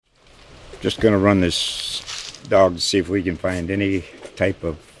Just going to run this dog to see if we can find any type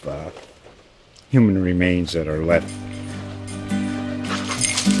of human remains that are left.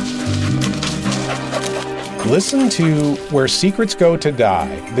 Listen to Where Secrets Go to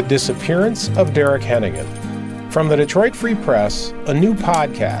Die, The Disappearance of Derek Hennigan. From the Detroit Free Press, a new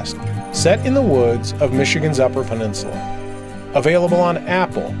podcast set in the woods of Michigan's Upper Peninsula. Available on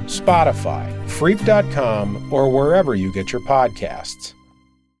Apple, Spotify, Freep.com, or wherever you get your podcasts.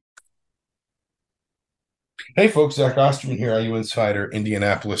 Hey folks, Zach Osterman here, IU Insider,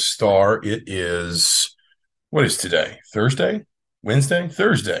 Indianapolis Star. It is, what is today? Thursday? Wednesday?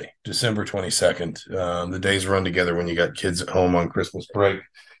 Thursday, December 22nd. The days run together when you got kids at home on Christmas break.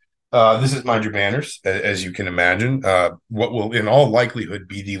 This is Mind Your Banners, as you can imagine. What will in all likelihood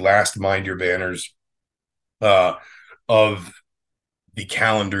be the last Mind Your Banners of the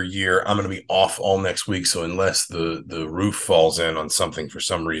calendar year. I'm going to be off all next week, so unless the roof falls in on something for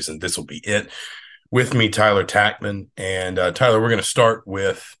some reason, this will be it. With me, Tyler Tachman. And Tyler, we're going to start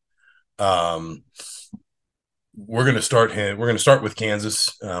with with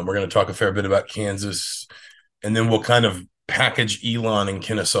Kansas. We're going to talk a fair bit about Kansas, and then we'll kind of package Elon and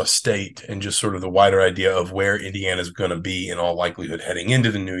Kennesaw State and just sort of the wider idea of where Indiana is going to be in all likelihood heading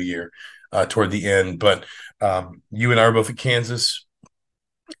into the new year toward the end. But you and I are both at Kansas.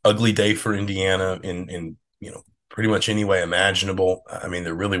 Ugly day for Indiana in pretty much any way imaginable. I mean,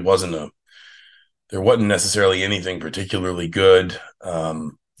 there wasn't necessarily anything particularly good.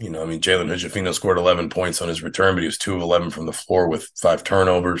 Jalen Hood-Schifino scored 11 points on his return, but he was 2 of 11 from the floor with 5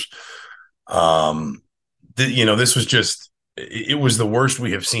 turnovers. This was just, it was the worst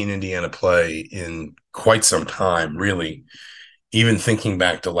we have seen Indiana play in quite some time, really. Even thinking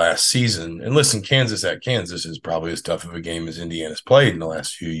back to last season, and listen, Kansas at Kansas is probably as tough of a game as Indiana's played in the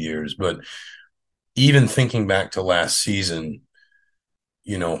last few years. But even thinking back to last season,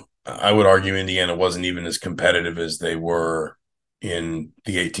 I would argue Indiana wasn't even as competitive as they were in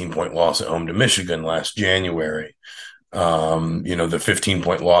the 18-point loss at home to Michigan last January. The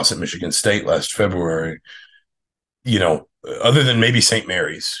 15-point loss at Michigan State last February. Other than maybe St.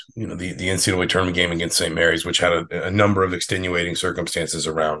 Mary's, the NCAA tournament game against St. Mary's, which had a number of extenuating circumstances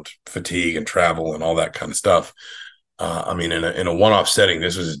around fatigue and travel and all that kind of stuff. In a one-off setting,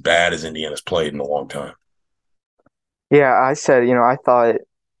 this was as bad as Indiana's played in a long time. Yeah, I said, I thought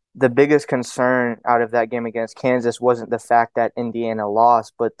the biggest concern out of that game against Kansas wasn't the fact that Indiana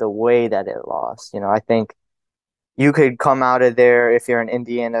lost, but the way that it lost. I think you could come out of there if you're an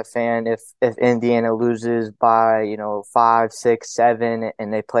Indiana fan, if Indiana loses by, 5, 6, 7,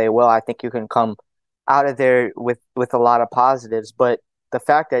 and they play well, I think you can come out of there with a lot of positives. But the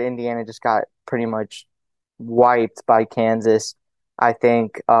fact that Indiana just got pretty much wiped by Kansas, I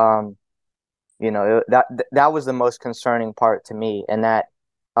think, that was the most concerning part to me. And that,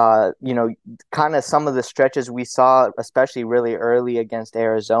 kind of some of the stretches we saw, especially really early against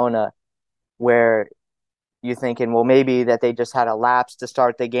Arizona, where you're thinking, well, maybe that they just had a lapse to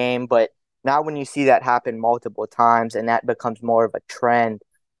start the game. But now when you see that happen multiple times and that becomes more of a trend,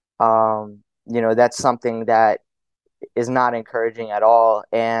 that's something that is not encouraging at all.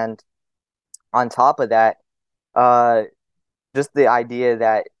 And on top of that, just the idea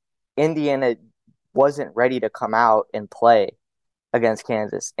that Indiana wasn't ready to come out and play against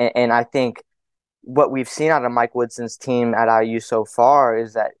Kansas. And I think what we've seen out of Mike Woodson's team at IU so far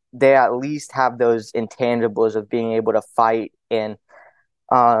is that they at least have those intangibles of being able to fight and,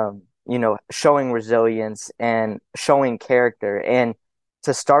 showing resilience and showing character. And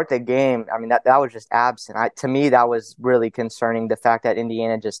to start the game, that was just absent. To me, that was really concerning, the fact that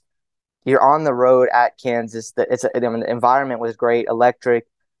Indiana you're on the road at Kansas. The environment was great, electric,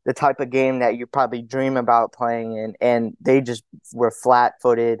 the type of game that you probably dream about playing in, and they just were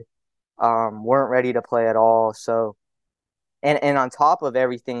flat-footed, weren't ready to play at all. So, and on top of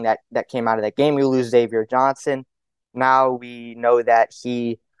everything that came out of that game, you lose Xavier Johnson. Now we know that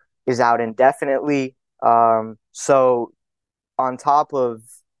he is out indefinitely. So on top of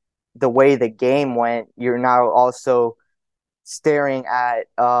the way the game went, you're now also staring at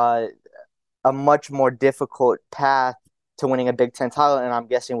a much more difficult path to winning a Big Ten title, and I'm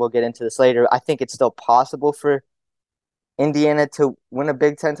guessing we'll get into this later. I think it's still possible for Indiana to win a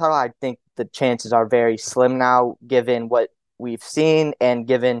Big Ten title. I think the chances are very slim now, given what we've seen and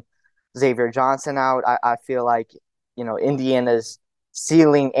given Xavier Johnson out. I feel like, Indiana's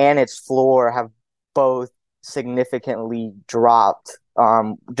ceiling and its floor have both significantly dropped,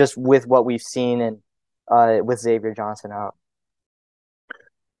 just with what we've seen and with Xavier Johnson out.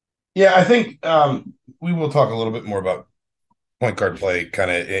 Yeah, I think we will talk a little bit more about point guard play kind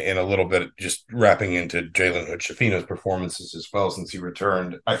of in a little bit, just wrapping into Jalen Hood-Schifino's performances as well since he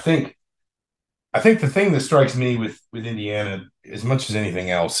returned. I think I think the thing that strikes me with Indiana, as much as anything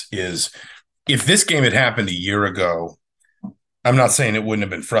else, is if this game had happened a year ago, I'm not saying it wouldn't have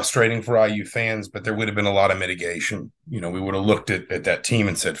been frustrating for IU fans, but there would have been a lot of mitigation. We would have looked at that team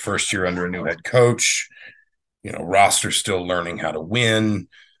and said, first year under a new head coach, roster still learning how to win.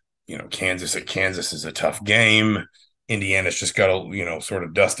 Kansas at Kansas is a tough game. Indiana's just got to, sort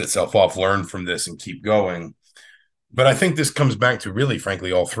of dust itself off, learn from this, and keep going. But I think this comes back to really,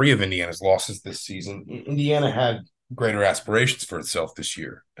 frankly, all three of Indiana's losses this season. Indiana had greater aspirations for itself this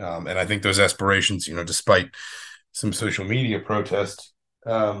year. And I think those aspirations, despite some social media protest,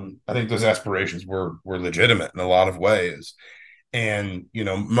 I think those aspirations were legitimate in a lot of ways. And,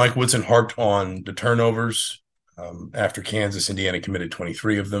 Mike Woodson harped on the turnovers after Kansas. Indiana committed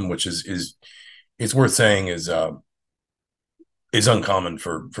 23 of them, which is it's worth saying is uncommon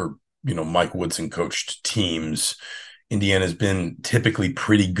for Mike Woodson coached teams. Indiana's been typically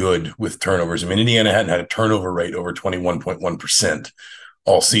pretty good with turnovers. I mean, Indiana hadn't had a turnover rate over 21.1%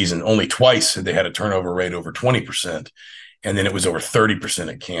 all season. Only twice had they had a turnover rate over 20%. And then it was over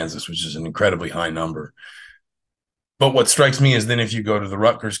 30% at Kansas, which is an incredibly high number. But what strikes me is then if you go to the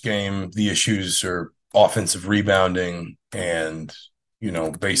Rutgers game, the issues are offensive rebounding and,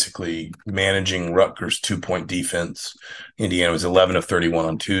 basically managing Rutgers 2-point defense. Indiana was 11 of 31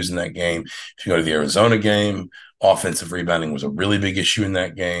 on twos in that game. If you go to the Arizona game, offensive rebounding was a really big issue in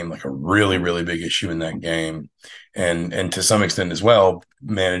that game, like a really, really big issue in that game. And to some extent as well,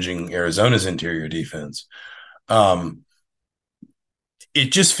 managing Arizona's interior defense. It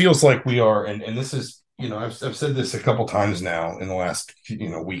just feels like we are, and this is, I've said this a couple times now in the last,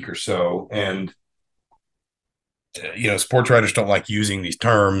 week or so. And, sports writers don't like using these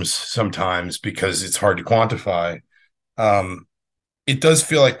terms sometimes because it's hard to quantify. It does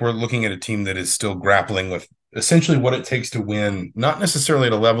feel like we're looking at a team that is still grappling with essentially what it takes to win, not necessarily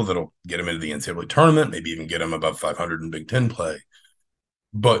at a level that'll get them into the NCAA tournament, maybe even get them above 500 in Big Ten play,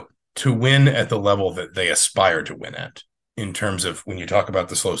 but to win at the level that they aspire to win at in terms of when you talk about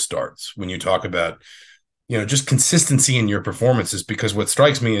the slow starts, when you talk about, just consistency in your performances, because what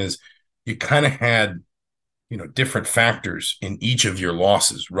strikes me is you kind of had, different factors in each of your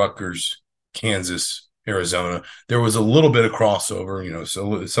losses, Rutgers, Kansas, Arizona. There was a little bit of crossover,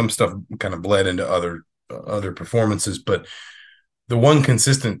 so some stuff kind of bled into other performances, but the one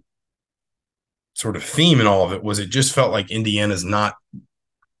consistent sort of theme in all of it was it just felt like Indiana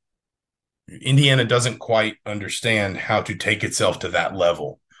doesn't quite understand how to take itself to that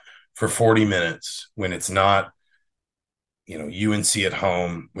level for 40 minutes when it's not, UNC at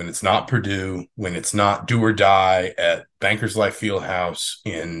home, when it's not Purdue, when it's not do or die at Bankers Life Fieldhouse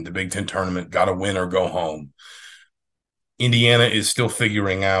in the Big Ten tournament, got to win or go home. Indiana is still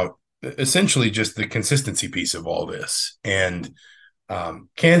figuring out essentially just the consistency piece of all this. And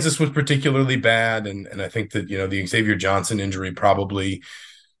Kansas was particularly bad. And I think that, the Xavier Johnson injury probably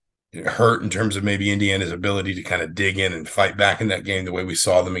hurt in terms of maybe Indiana's ability to kind of dig in and fight back in that game the way we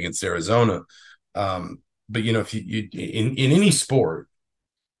saw them against Arizona. But, if you in any sport,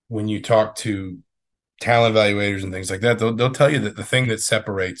 when you talk to talent evaluators and things like that, they'll tell you that the thing that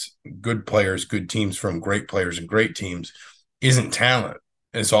separates good players, good teams from great players and great teams isn't talent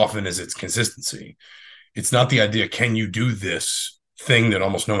as often as it's consistency. It's not the idea, can you do this thing that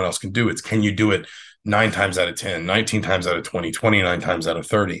almost no one else can do? It's can you do it 9 times out of 10, 19 times out of 20, 29 times out of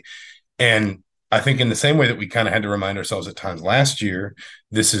 30. And I think in the same way that we kind of had to remind ourselves at times last year,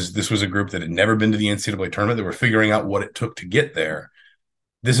 this was a group that had never been to the NCAA tournament, that were figuring out what it took to get there.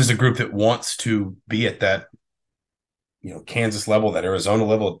 This is a group that wants to be at that, Kansas level, that Arizona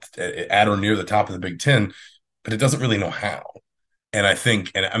level, at or near the top of the Big Ten, but it doesn't really know how. And I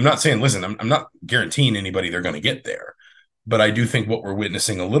think, and I'm not saying, listen, I'm not guaranteeing anybody they're going to get there, but I do think what we're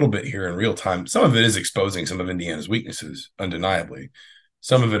witnessing a little bit here in real time, some of it is exposing some of Indiana's weaknesses, undeniably.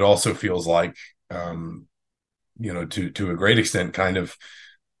 Some of it also feels like, to a great extent, kind of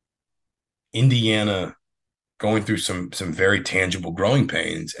Indiana going through some very tangible growing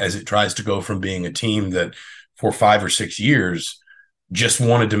pains as it tries to go from being a team that for 5 or 6 years just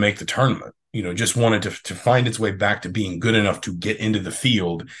wanted to make the tournament, just wanted to find its way back to being good enough to get into the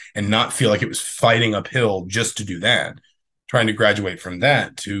field and not feel like it was fighting uphill just to do that, trying to graduate from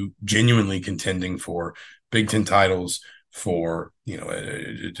that to genuinely contending for Big Ten titles, for,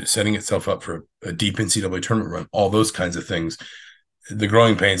 setting itself up for a deep NCAA tournament run, all those kinds of things. The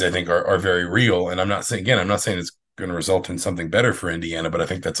growing pains, I think, are very real. And I'm not saying it's going to result in something better for Indiana, but I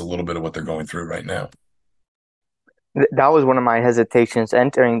think that's a little bit of what they're going through right now. That was one of my hesitations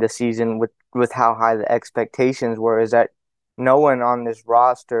entering the season with how high the expectations were, is that no one on this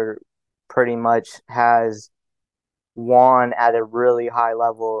roster pretty much has won at a really high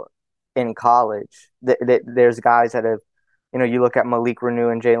level in college. There's guys that have, you look at Malik Renew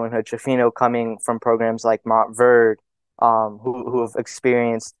and Jalen Hood-Schifino coming from programs like Montverde, who have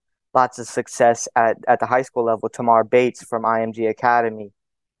experienced lots of success at the high school level. Tamar Bates from IMG Academy.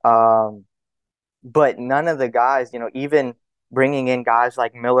 But none of the guys, even bringing in guys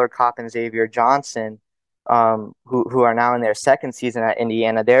like Miller Kopp and Xavier Johnson, who are now in their second season at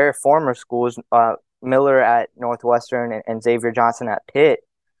Indiana, their former schools, Miller at Northwestern and Xavier Johnson at Pitt,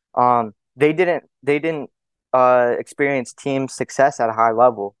 they didn't experience team success at a high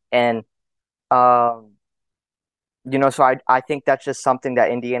level. And so I think that's just something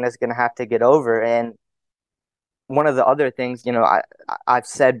that Indiana's going to have to get over. And one of the other things, I've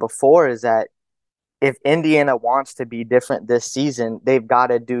said before is that if Indiana wants to be different this season, they've got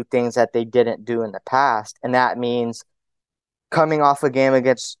to do things that they didn't do in the past. And that means coming off a game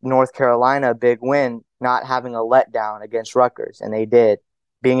against North Carolina, a big win, not having a letdown against Rutgers, and they did.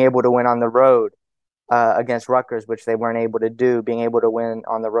 Being able to win on the road against Rutgers, which they weren't able to do. Being able to win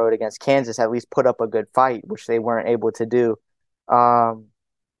on the road against Kansas, at least put up a good fight, which they weren't able to do. Them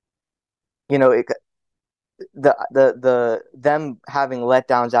having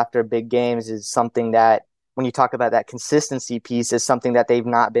letdowns after big games is something that, when you talk about that consistency piece, is something that they've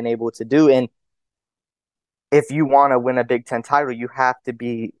not been able to do. And if you want to win a Big Ten title, you have to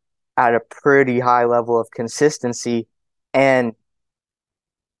be at a pretty high level of consistency. And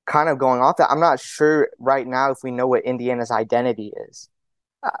kind of going off that, I'm not sure right now if we know what Indiana's identity is.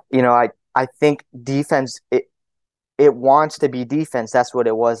 I think defense, it wants to be defense. That's what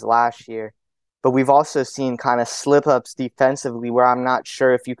it was last year. But we've also seen kind of slip-ups defensively where I'm not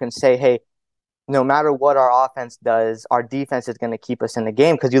sure if you can say, hey, no matter what our offense does, our defense is going to keep us in the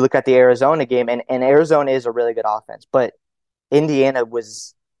game. Because you look at the Arizona game, and Arizona is a really good offense, but Indiana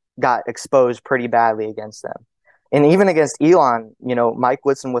got exposed pretty badly against them. And even against Elon, Mike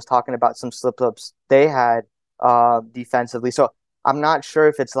Woodson was talking about some slip-ups they had defensively. So I'm not sure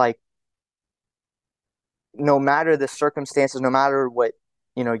if it's like, no matter the circumstances, no matter what,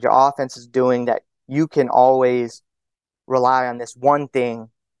 your offense is doing, that you can always rely on this one thing,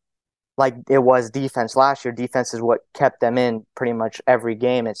 like it was defense last year. Defense is what kept them in pretty much every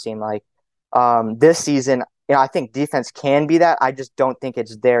game, it seemed like. This season, I think defense can be that. I just don't think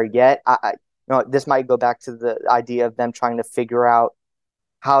it's there yet. This might go back to the idea of them trying to figure out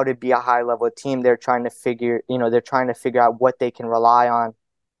how to be a high-level team. They're trying to figure out what they can rely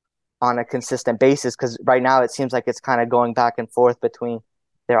on a consistent basis, because right now it seems like it's kind of going back and forth between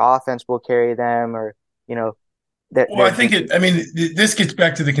their offense will carry them, or I think this gets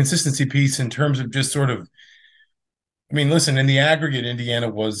back to the consistency piece in terms of just sort of, listen, in the aggregate, Indiana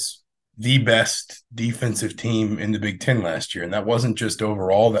was the best defensive team in the Big Ten last year, and that wasn't just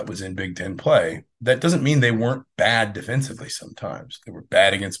overall, that was in Big Ten play. That doesn't mean they weren't bad defensively. Sometimes they were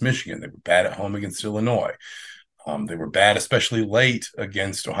bad against Michigan, they were bad at home against Illinois. They were bad, especially late,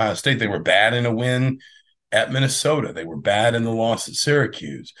 against Ohio State. They were bad in a win at Minnesota. They were bad in the loss at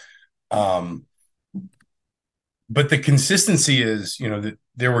Syracuse. But the consistency is, that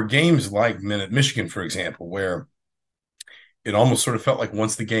there were games like Michigan, for example, where it almost sort of felt like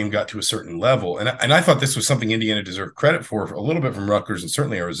once the game got to a certain level, and I thought this was something Indiana deserved credit for a little bit from Rutgers and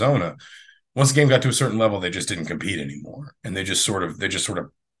certainly Arizona. Once the game got to a certain level, they just didn't compete anymore, and they just sort of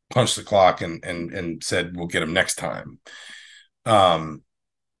punched the clock and said, we'll get them next time.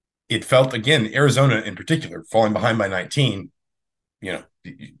 It felt, again, Arizona in particular, falling behind by 19, you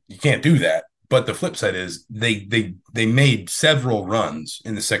can't do that. But the flip side is they made several runs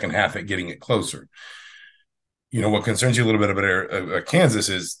in the second half at getting it closer. What concerns you a little bit about Kansas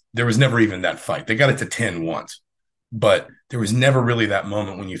is there was never even that fight. They got it to 10 once, but there was never really that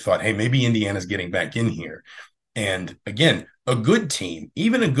moment when you thought, hey, maybe Indiana's getting back in here. And again, a good team,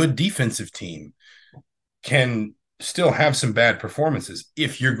 even a good defensive team, can still have some bad performances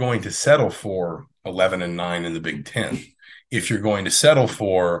if you're going to settle for 11-9 in the Big Ten. If you're going to settle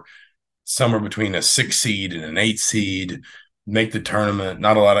for somewhere between a 6 seed and an 8 seed, make the tournament,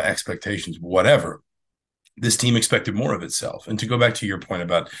 not a lot of expectations, whatever. This team expected more of itself. And to go back to your point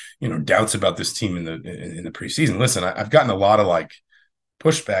about, doubts about this team in the preseason, listen, I've gotten a lot of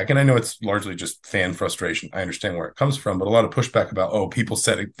pushback, and I know it's largely just fan frustration. I understand where it comes from, but a lot of pushback about, people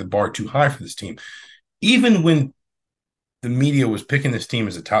set the bar too high for this team. Even when the media was picking this team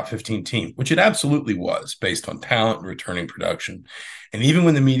as a top 15 team, which it absolutely was based on talent and returning production, and even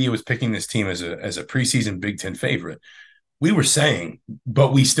when the media was picking this team as a preseason Big Ten favorite, we were saying,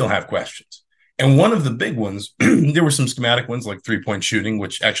 but we still have questions. And one of the big ones, there were some schematic ones like 3-point shooting,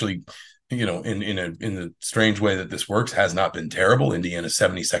 which actually, in the strange way that this works, has not been terrible. Indiana's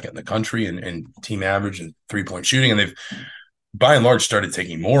 72nd in the country in team average and 3-point shooting, and they've by and large started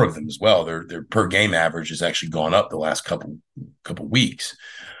taking more of them as well. Their per game average has actually gone up the last couple weeks.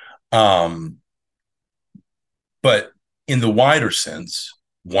 But in the wider sense,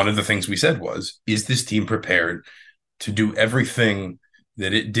 one of the things we said was, is this team prepared to do everything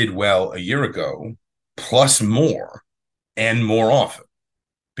that it did well a year ago, plus more and more often?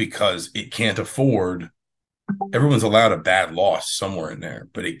 Because it can't afford, everyone's allowed a bad loss somewhere in there,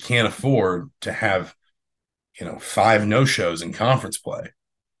 but it can't afford to have, 5 no-shows in conference play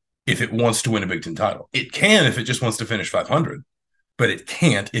if it wants to win a Big Ten title. It can if it just wants to finish 500, but it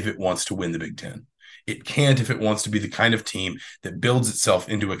can't if it wants to win the Big Ten. It can't if it wants to be the kind of team that builds itself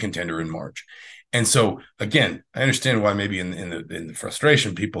into a contender in March. And so, again, I understand why maybe in the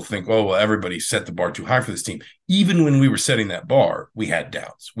frustration, people think, oh, well, everybody set the bar too high for this team. Even when we were setting that bar, we had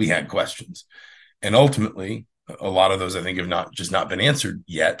doubts, we had questions. And ultimately, a lot of those, I think, have not been answered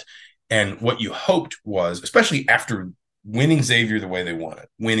yet. And what you hoped was, especially after winning Xavier the way they wanted,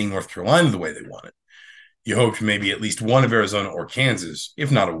 winning North Carolina the way they wanted, you hoped maybe at least one of Arizona or Kansas,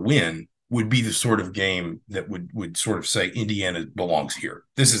 if not a win, would be the sort of game that would sort of say Indiana belongs here.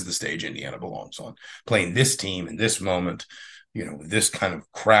 This is the stage Indiana belongs on. Playing this team in this moment, this kind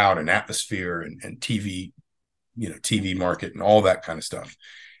of crowd and atmosphere and TV, TV market and all that kind of stuff.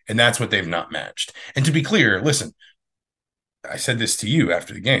 And that's what they've not matched. And to be clear, listen, I said this to you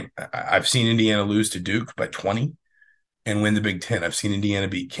after the game. I've seen Indiana lose to Duke by 20 and win the Big Ten. I've seen Indiana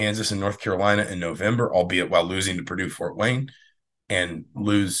beat Kansas and North Carolina in November, albeit while losing to Purdue Fort Wayne, and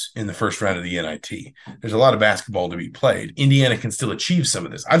lose in the first round of the NIT. There's a lot of basketball to be played. Indiana can still achieve some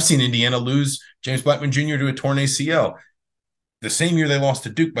of this. I've seen Indiana lose James Blackman Jr. to a torn ACL the same year they lost to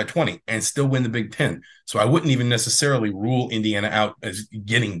Duke by 20 and still win the Big Ten. So I wouldn't even necessarily rule Indiana out as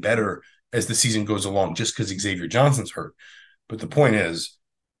getting better as the season goes along just because Xavier Johnson's hurt. But the point is,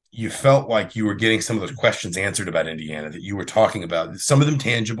 you felt like you were getting some of those questions answered about Indiana that you were talking about, some of them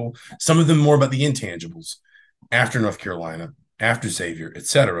tangible, some of them more about the intangibles after North Carolina, after Xavier, et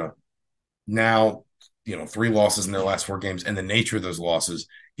cetera. Now, 3 losses in their last 4 games, and the nature of those losses,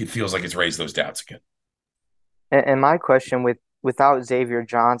 it feels like it's raised those doubts again. And my question without Xavier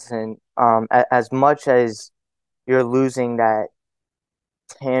Johnson, as much as you're losing that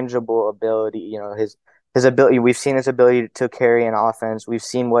tangible ability, his ability, we've seen his ability to carry an offense. We've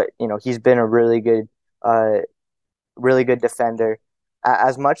seen he's been a really good defender.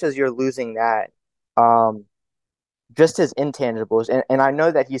 As much as you're losing that, just his intangibles. And I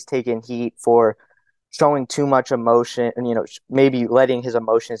know that he's taken heat for showing too much emotion and, maybe letting his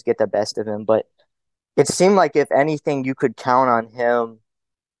emotions get the best of him. But it seemed like, if anything, you could count on him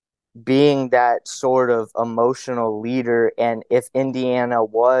being that sort of emotional leader. And if Indiana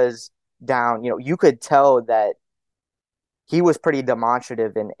was down, you could tell that he was pretty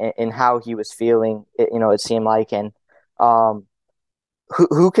demonstrative in how he was feeling, it seemed like. And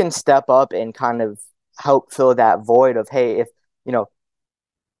who can step up and kind of help fill that void of, hey,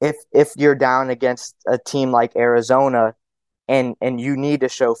 if you're down against a team like Arizona and you need to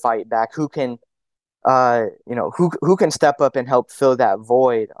show fight back, who can who can step up and help fill that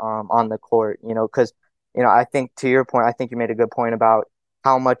void on the court, because I think, to your point, I think you made a good point about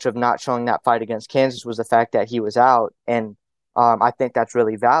how much of not showing that fight against Kansas was the fact that he was out, and I think that's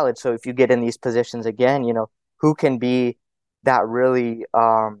really valid. So if you get in these positions again, who can be that really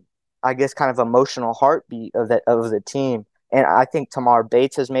I guess kind of emotional heartbeat of the team. And I think Tamar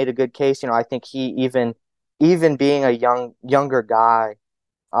Bates has made a good case. I think he even being a younger guy,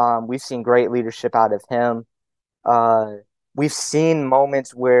 we've seen great leadership out of him. We've seen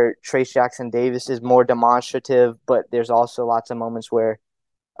moments where Trace Jackson Davis is more demonstrative, but there's also lots of moments where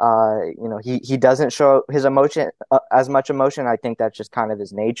he doesn't show his emotion, as much emotion. I think that's just kind of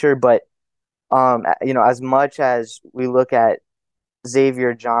his nature. But as much as we look at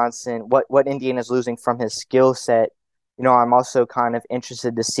Xavier Johnson, what Indiana's losing from his skill set, I'm also kind of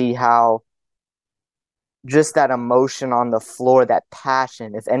interested to see how just that emotion on the floor, that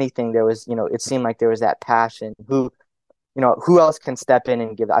passion, if anything, there was, it seemed like there was that passion. Who else can step in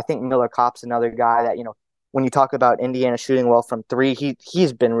and give it? I think Miller Kopp's another guy that, when you talk about Indiana shooting well from 3,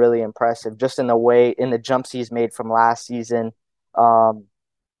 he's been really impressive just in the jumps he's made from last season. The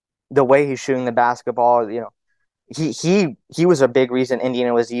way he's shooting the basketball, he was a big reason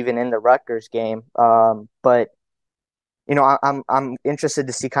Indiana was even in the Rutgers game. But I'm interested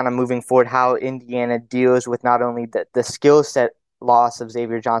to see kind of moving forward how Indiana deals with not only the skill set loss of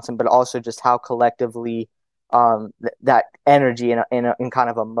Xavier Johnson, but also just how collectively that energy and kind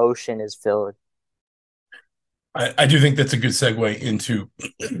of emotion is filled. I do think that's a good segue into,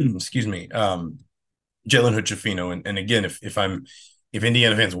 excuse me, Jalen Hood-Schifino. And again, if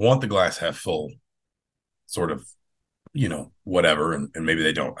Indiana fans want the glass half full sort of whatever, and maybe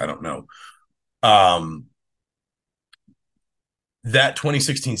they don't. I don't know. Um, that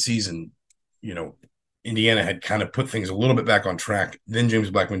 2016 season, Indiana had kind of put things a little bit back on track. Then James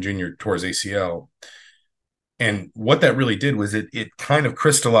Blackman Jr. tore his ACL. And what that really did was it kind of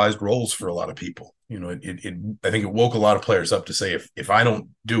crystallized roles for a lot of people. I think it woke a lot of players up to say, if I don't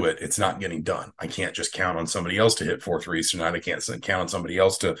do it, it's not getting done. I can't just count on somebody else to hit 4 threes tonight. I can't count on somebody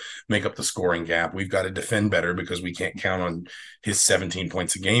else to make up the scoring gap. We've got to defend better because we can't count on his 17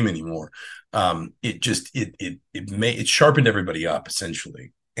 points a game anymore. It sharpened everybody up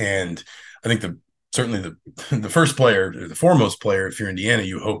essentially. And I think certainly the first player, or the foremost player, if you're Indiana,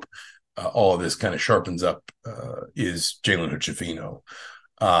 you hope all of this kind of sharpens up is Jalen Hood-Schifino.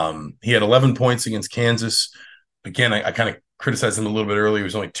 He had 11 points against Kansas. Again, I kind of criticized him a little bit earlier. He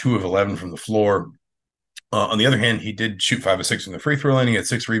was only 2 of 11 from the floor. On the other hand, he did shoot 5 of 6 from the free throw line. He had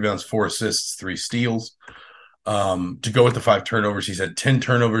 6 rebounds, 4 assists, 3 steals. To go with the 5 turnovers, he's had 10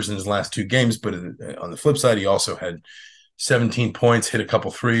 turnovers in his last 2 games. But on the flip side, he also had 17 points, hit a couple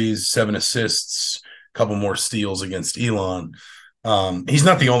threes, 7 assists, a couple more steals against Elon. He's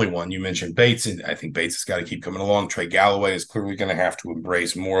not the only one. You mentioned Bates, and I think Bates has got to keep coming along. Trey Galloway is clearly going to have to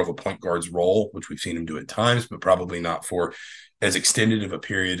embrace more of a point guard's role, which we've seen him do at times, but probably not for as extended of a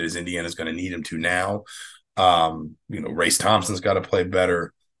period as Indiana's going to need him to now. Race Thompson's got to play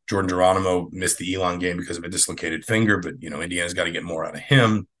better. Jordan Geronimo missed the Elon game because of a dislocated finger, but Indiana's got to get more out of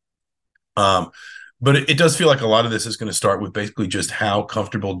him. But it does feel like a lot of this is going to start with basically just how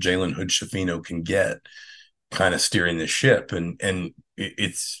comfortable Jalen Hood-Schifino can get kind of steering this ship. And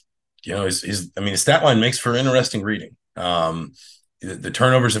it's, his stat line makes for interesting reading. The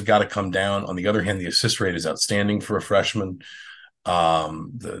turnovers have got to come down. On the other hand, the assist rate is outstanding for a freshman.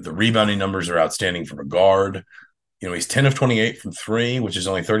 The rebounding numbers are outstanding from a guard. He's 10 of 28 from 3, which is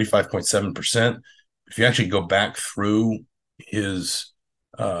only 35.7%. If you actually go back through his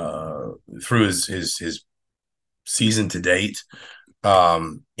season to date,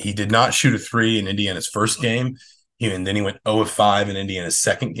 he did not shoot a 3 in Indiana's first game, and then he went 0 of 5 in Indiana's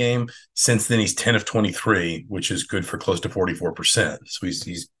second game. Since then, he's 10 of 23, which is good for close to 44%. So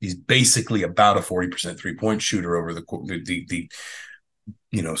he's basically about a 40% 3-point shooter over the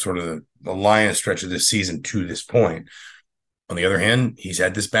sort of the lioness stretch of this season to this point. On the other hand, he's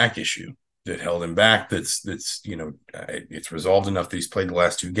had this back issue that held him back. It's resolved enough that he's played the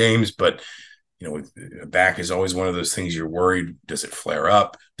last 2 games, but back is always one of those things you're worried. Does it flare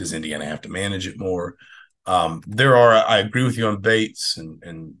up? Does Indiana have to manage it more? I agree with you on Bates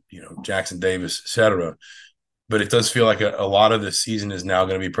and Jackson Davis, et cetera. But it does feel like a lot of this season is now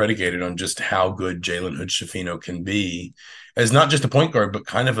going to be predicated on just how good Jalen Hood-Schifino can be as not just a point guard, but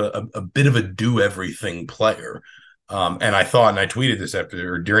kind of a bit of a do-everything player. And I thought, and I tweeted this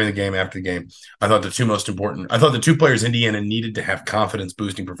during the game, after the game, I thought the 2 players Indiana needed to have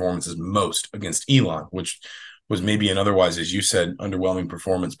confidence-boosting performances most against Elon, which was maybe an otherwise, as you said, underwhelming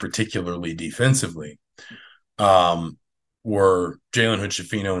performance, particularly defensively, were Jalen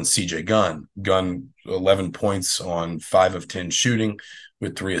Hood-Schifino and CJ Gunn. Gunn, 11 points on 5 of 10 shooting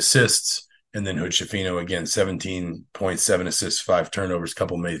with 3 assists. And then Hood-Schifino, again, 17 points, 7 assists, 5 turnovers,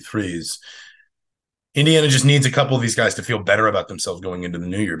 couple made threes. Indiana just needs a couple of these guys to feel better about themselves going into the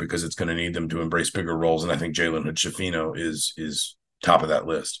new year because it's going to need them to embrace bigger roles. And I think Jalen Hood-Schifino is top of that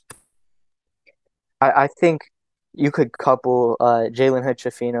list. I think you could couple Jalen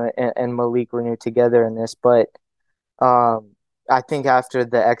Hood-Schifino and Malik Reneau together in this, but I think after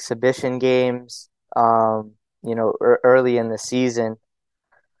the exhibition games, early in the season,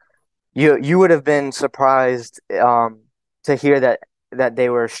 you would have been surprised to hear that they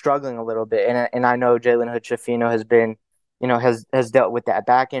were struggling a little bit, and I know Jalen Hood-Schifino has been, has dealt with that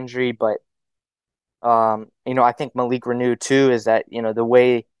back injury, but I think Malik Reneau too is that the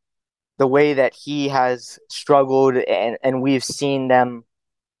way that he has struggled, and we've seen them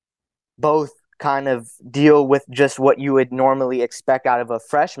both kind of deal with just what you would normally expect out of a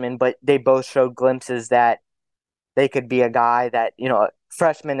freshman, but they both showed glimpses that they could be a guy that,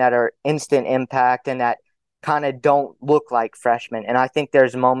 freshmen that are instant impact and that kind of don't look like freshmen. And I think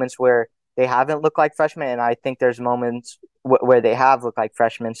there's moments where they haven't looked like freshmen, and I think there's moments where they have looked like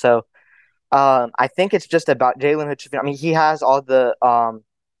freshmen. So I think it's just about Jalen Hood-Schifino. I mean, he has all the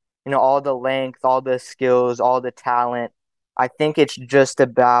all the length, all the skills, all the talent. I think it's just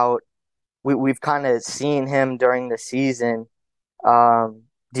about we've kind of seen him during the season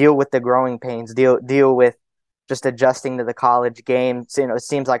deal with the growing pains, deal with just adjusting to the college game. So, it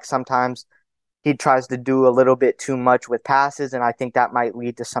seems like sometimes he tries to do a little bit too much with passes, and I think that might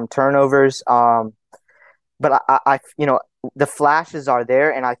lead to some turnovers. But I the flashes are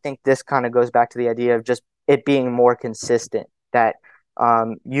there, and I think this kind of goes back to the idea of just it being more consistent. That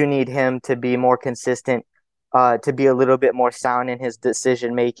you need him to be more consistent, to be a little bit more sound in his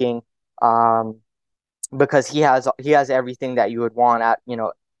decision making, because he has everything that you would want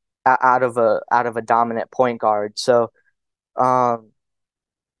out of a dominant point guard. So I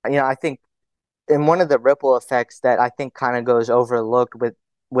think, and one of the ripple effects that I think kind of goes overlooked with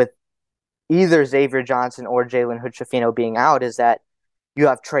either Xavier Johnson or Jalen Hood-Schifino being out is that you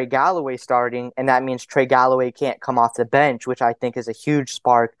have Trey Galloway starting, and that means Trey Galloway can't come off the bench, which I think is a huge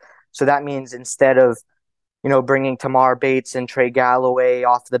spark. So that means instead of bringing Tamar Bates and Trey Galloway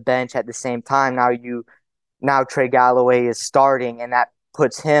off the bench at the same time, now Trey Galloway is starting, and that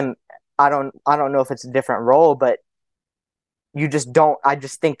puts him. I don't know if it's a different role, but you just don't. I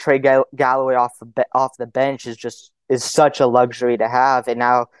just think Trey Galloway off the bench is such a luxury to have, and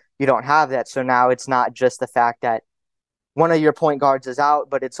now you don't have that. So now it's not just the fact that one of your point guards is out,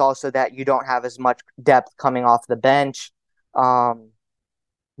 but it's also that you don't have as much depth coming off the bench. But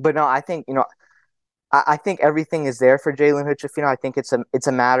no, I think I think everything is there for Jalen Hood-Schifino. I think it's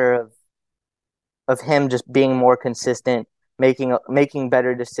a matter of him just being more consistent, making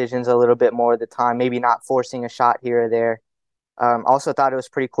better decisions a little bit more of the time, maybe not forcing a shot here or there. Also thought it was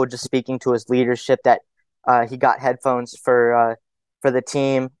pretty cool just speaking to his leadership that he got headphones for the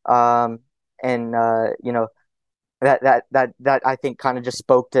team, and that I think kind of just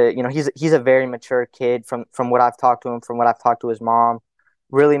spoke to he's a very mature kid from what I've talked to him, from what I've talked to his mom,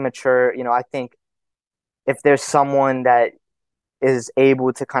 really mature. I think if there's someone that is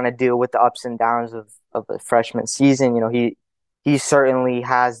able to kind of deal with the ups and downs of a freshman season, he certainly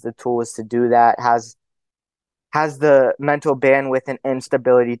has the tools to do that, has the mental bandwidth and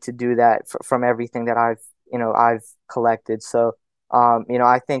instability to do that from everything that I've collected. So,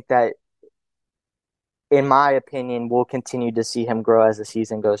 I think that, in my opinion, we'll continue to see him grow as the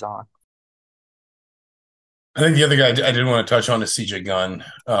season goes on. I think the other guy I did want to touch on is CJ Gunn,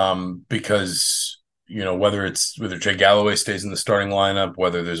 because whether Trey Galloway stays in the starting lineup,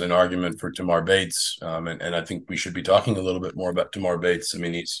 whether there's an argument for Tamar Bates, and I think we should be talking a little bit more about Tamar Bates. I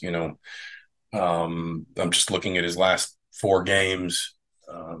mean, he's I'm just looking at his last 4 games,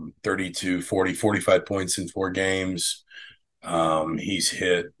 32, 40, 45 points in 4 games. He's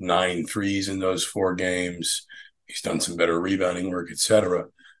hit 9 threes in those 4 games. He's done some better rebounding work, etc.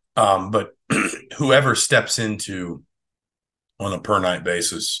 But whoever steps into, on a per night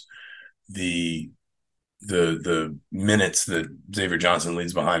basis, the minutes that Xavier Johnson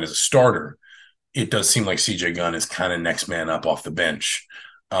leads behind as a starter, it does seem like CJ Gunn is kind of next man up off the bench.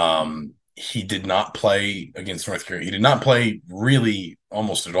 He did not play against North Carolina. He did not play really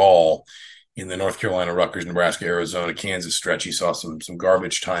almost at all in the North Carolina, Rutgers, Nebraska, Arizona, Kansas stretch. He saw some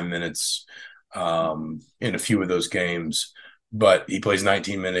garbage time minutes in a few of those games, but he plays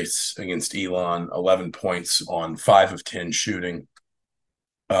 19 minutes against Elon, 11 points on 5 of 10 shooting,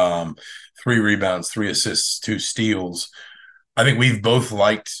 3 rebounds, 3 assists, 2 steals. I think we've both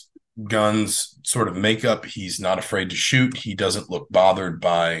liked Gunn's sort of makeup. He's not afraid to shoot. He doesn't look bothered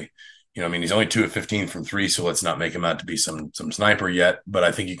by, he's only 2 of 15 from 3, so let's not make him out to be some sniper yet. But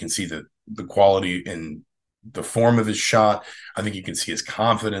I think you can see the quality in the form of his shot. I think you can see his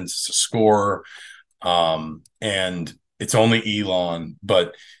confidence as a scorer. And it's only Elon,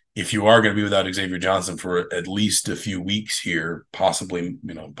 but if you are going to be without Xavier Johnson for at least a few weeks here, possibly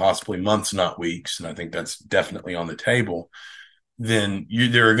months, not weeks, and I think that's definitely on the table, then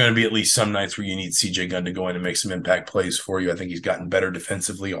there are going to be at least some nights where you need CJ Gunn to go in and make some impact plays for you. I think he's gotten better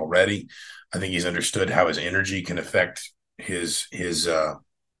defensively already. I think he's understood how his energy can affect his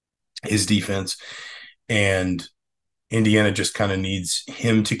defense, and Indiana just kind of needs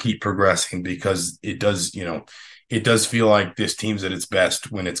him to keep progressing, because it does feel like this team's at its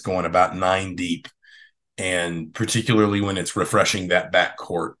best when it's going about 9 deep, and particularly when it's refreshing that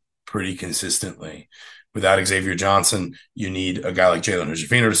backcourt pretty consistently. Without Xavier Johnson, you need a guy like Jalen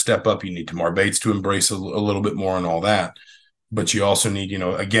Hood-Schifino to step up. You need Tamar Bates to embrace a little bit more and all that. But you also need,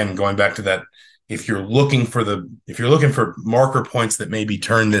 again, going back to that, if you're looking for marker points that maybe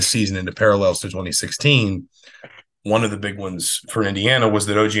turn this season into parallels to 2016, one of the big ones for Indiana was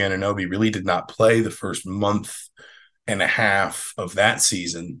that OG Anunoby really did not play the first month and a half of that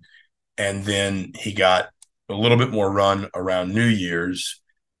season. And then he got a little bit more run around New Year's,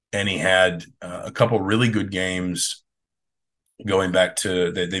 and he had a couple really good games going back to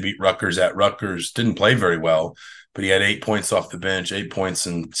they beat Rutgers at Rutgers. Didn't play very well, but he had 8 points off the bench, 8 points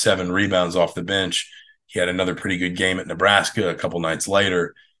and 7 rebounds off the bench. He had another pretty good game at Nebraska a couple nights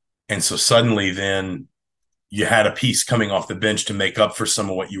later. And so suddenly then you had a piece coming off the bench to make up for some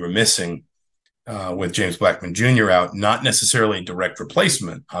of what you were missing. with James Blackman Jr. out, not necessarily a direct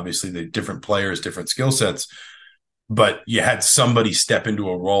replacement. Obviously, the different players, different skill sets, but you had somebody step into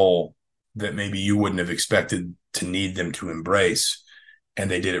a role that maybe you wouldn't have expected to need them to embrace, and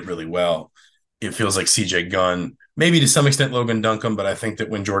they did it really well. It feels like CJ Gunn, maybe to some extent Logan Duncombe, but I think that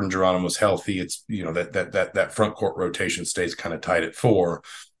when Jordan Geronimo was healthy, it's that front court rotation stays kind of tight at 4.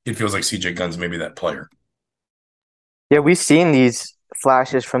 It feels like CJ Gunn's maybe that player. Yeah, we've seen these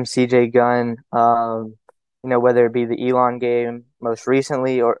flashes from CJ Gunn, whether it be the Elon game most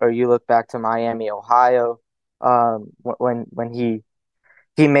recently, or you look back to Miami, Ohio, when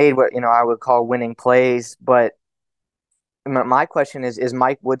he made what I would call winning plays. But my question is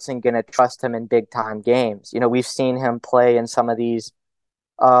Mike Woodson going to trust him in big time games? We've seen him play in some of these,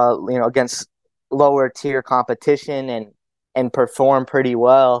 against lower tier competition and perform pretty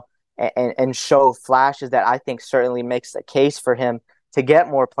well and show flashes that I think certainly makes the case for him to get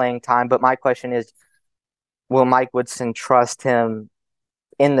more playing time. But my question is, will Mike Woodson trust him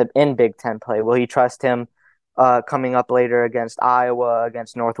in Big Ten play? Will he trust him coming up later against Iowa,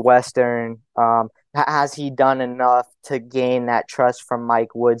 against Northwestern? Has he done enough to gain that trust from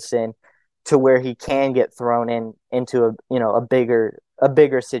Mike Woodson to where he can get thrown into a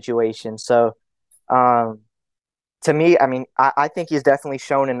bigger situation? So to me, I mean, I think he's definitely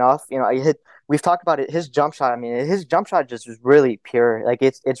shown enough. We've talked about it. His jump shot. I mean, his jump shot just is really pure. Like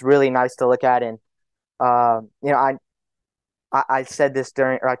it's really nice to look at. And I said this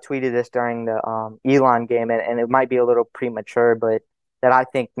or I tweeted this during the Elon game, and it might be a little premature, but that I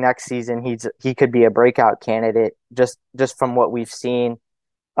think next season he could be a breakout candidate just from what we've seen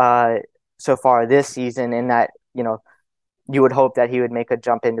so far this season. And that you would hope that he would make a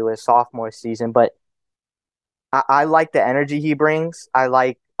jump into his sophomore season, but I like the energy he brings. I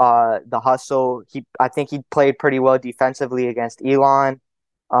like the hustle. I think he played pretty well defensively against Elon.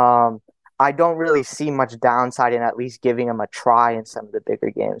 I don't really see much downside in at least giving him a try in some of the bigger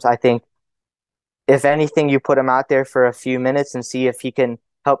games. I think if anything, you put him out there for a few minutes and see if he can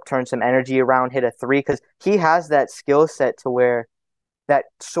help turn some energy around, hit a 3, because he has that skill set to where that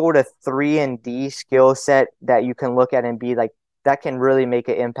sort of 3-and-D skill set that you can look at and be like, that can really make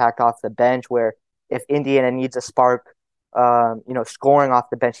an impact off the bench, where if Indiana needs a spark, scoring off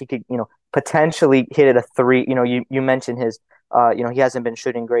the bench, he could, potentially hit it a 3. You mentioned his, he hasn't been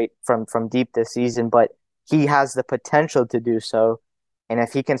shooting great from deep this season, but he has the potential to do so. And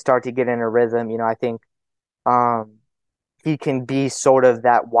if he can start to get in a rhythm, I think he can be sort of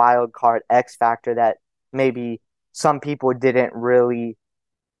that wild card X factor that maybe some people didn't really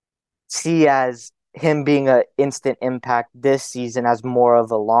see as him being an instant impact this season, as more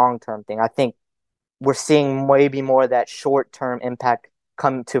of a long-term thing. I think we're seeing maybe more of that short-term impact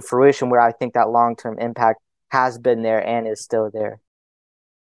come to fruition, where I think that long-term impact has been there and is still there.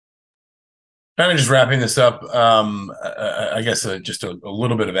 Kind of just wrapping this up, I guess just a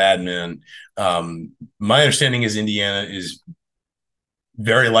little bit of admin. My understanding is Indiana is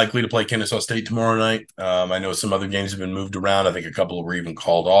very likely to play Kennesaw State tomorrow night. I know some other games have been moved around. I think a couple were even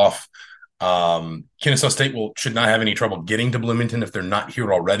called off. Kennesaw State should not have any trouble getting to Bloomington if they're not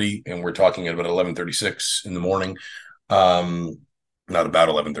here already, and we're talking at about 11:36 in the morning. Not about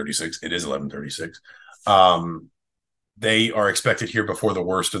 11:36. It is 11:36. They are expected here before the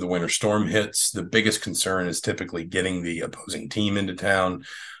worst of the winter storm hits. The biggest concern is typically getting the opposing team into town.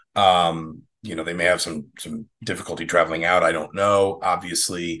 They may have some difficulty traveling out. I don't know.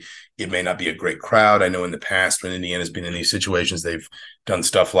 Obviously, it may not be a great crowd. I know in the past when Indiana's been in these situations, they've done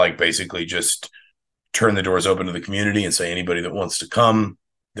stuff like basically just turn the doors open to the community and say anybody that wants to come,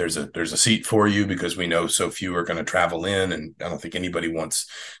 there's a seat for you, because we know so few are going to travel in, and I don't think anybody wants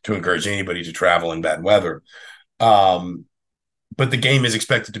to encourage anybody to travel in bad weather. But the game is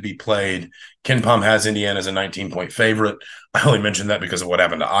expected to be played. KenPom has Indiana as a 19-point favorite. I only mentioned that because of what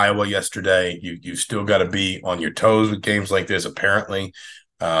happened to Iowa yesterday. You've still got to be on your toes with games like this, apparently.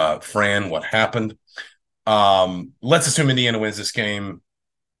 Fran, what happened? Let's assume Indiana wins this game,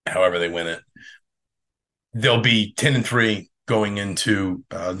 however they win it. They'll be 10-3 going into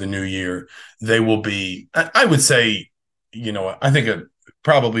the new year. They will be, I would say, I think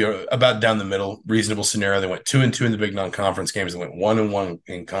probably about down the middle, reasonable scenario. They went 2-2 in the big non-conference games. They went 1-1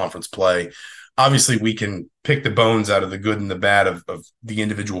 in conference play. Obviously, we can pick the bones out of the good and the bad of the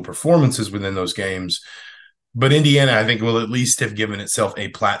individual performances within those games. But Indiana, I think, will at least have given itself a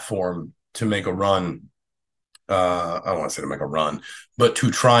platform to make a run. I don't want to say to make a run, but to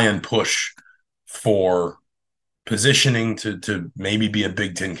try and push for positioning to maybe be a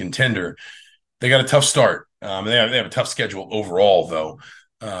Big Ten contender. They got a tough start. They have a tough schedule overall, though.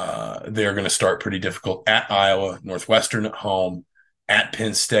 They're going to start pretty difficult at Iowa, Northwestern at home, at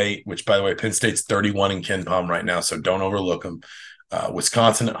Penn State, which, by the way, Penn State's 31 in Ken Palm right now, so don't overlook them.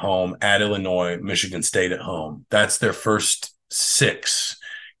 Wisconsin at home, at Illinois, Michigan State at home. That's their first 6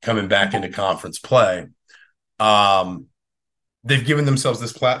 coming back into conference play. They've given themselves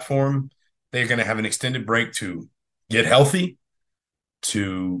this platform. They're going to have an extended break to get healthy,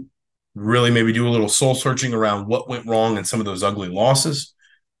 to really maybe do a little soul searching around what went wrong in some of those ugly losses.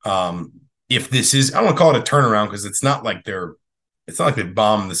 If this is, I don't want to call it a turnaround because it's not like they've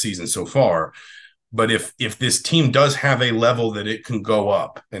bombed the season so far. But if this team does have a level that it can go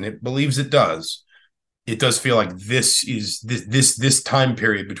up, and it believes it does feel like this time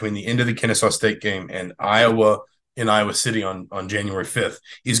period between the end of the Kennesaw State game and Iowa in Iowa City on January 5th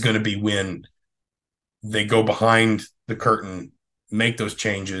is going to be when they go behind the curtain, make those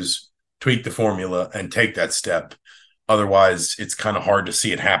changes, tweak the formula, and take that step. Otherwise, it's kind of hard to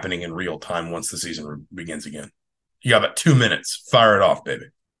see it happening in real time once the season begins again. You got about 2 minutes. Fire it off, baby.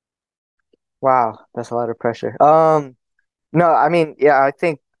 Wow, that's a lot of pressure. No, I mean, yeah, I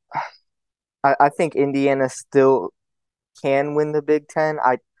think Indiana still can win the Big Ten.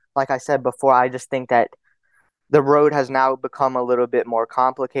 Like I said before, I just think that the road has now become a little bit more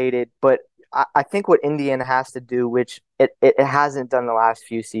complicated. But I think what Indiana has to do, which it hasn't done the last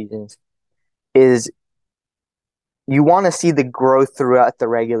few seasons, is you want to see the growth throughout the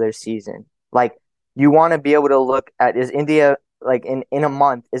regular season. Like, you want to be able to look at, is India, like in a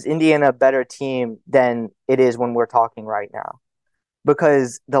month, is Indiana a better team than it is when we're talking right now?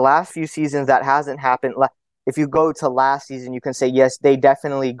 Because the last few seasons that hasn't happened. If you go to last season, you can say, yes, they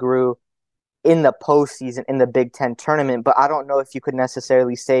definitely grew in the postseason in the Big Ten tournament, but I don't know if you could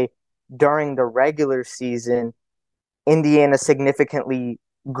necessarily say during the regular season, Indiana significantly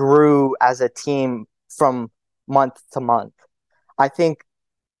grew as a team from month to month. I think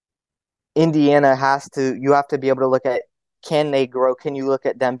Indiana you have to be able to look at, can they grow? Can you look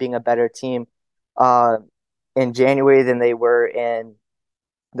at them being a better team in January than they were in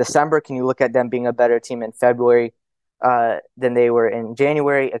December? Can you look at them being a better team in February than they were in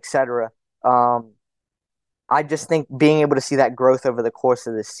January, etc.? I just think being able to see that growth over the course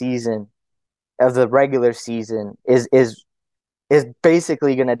of the season, of the regular season, is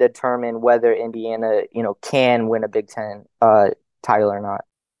basically going to determine whether Indiana, can win a Big Ten title or not.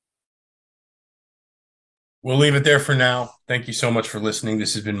 We'll leave it there for now. Thank you so much for listening.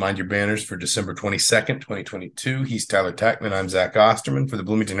 This has been Mind Your Banners for December 22nd, 2022. He's Tyler Tachman. I'm Zach Osterman for the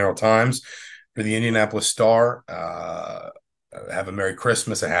Bloomington Herald-Times, for the Indianapolis Star. Have a Merry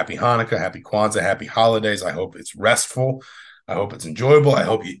Christmas, a Happy Hanukkah, Happy Kwanzaa, Happy Holidays. I hope it's restful. I hope it's enjoyable. I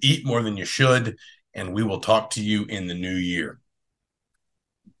hope you eat more than you should. And we will talk to you in the new year.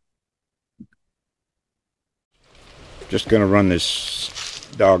 Just going to run this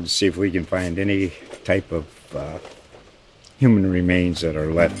dog to see if we can find any type of human remains that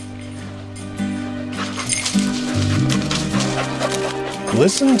are left.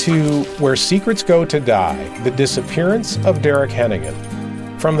 Listen to Where Secrets Go to Die, The Disappearance of Derek Hennigan.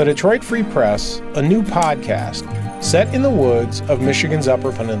 From the Detroit Free Press, a new podcast set in the woods of Michigan's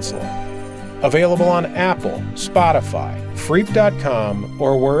Upper Peninsula. Available on Apple, Spotify, Freep.com,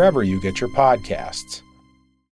 or wherever you get your podcasts.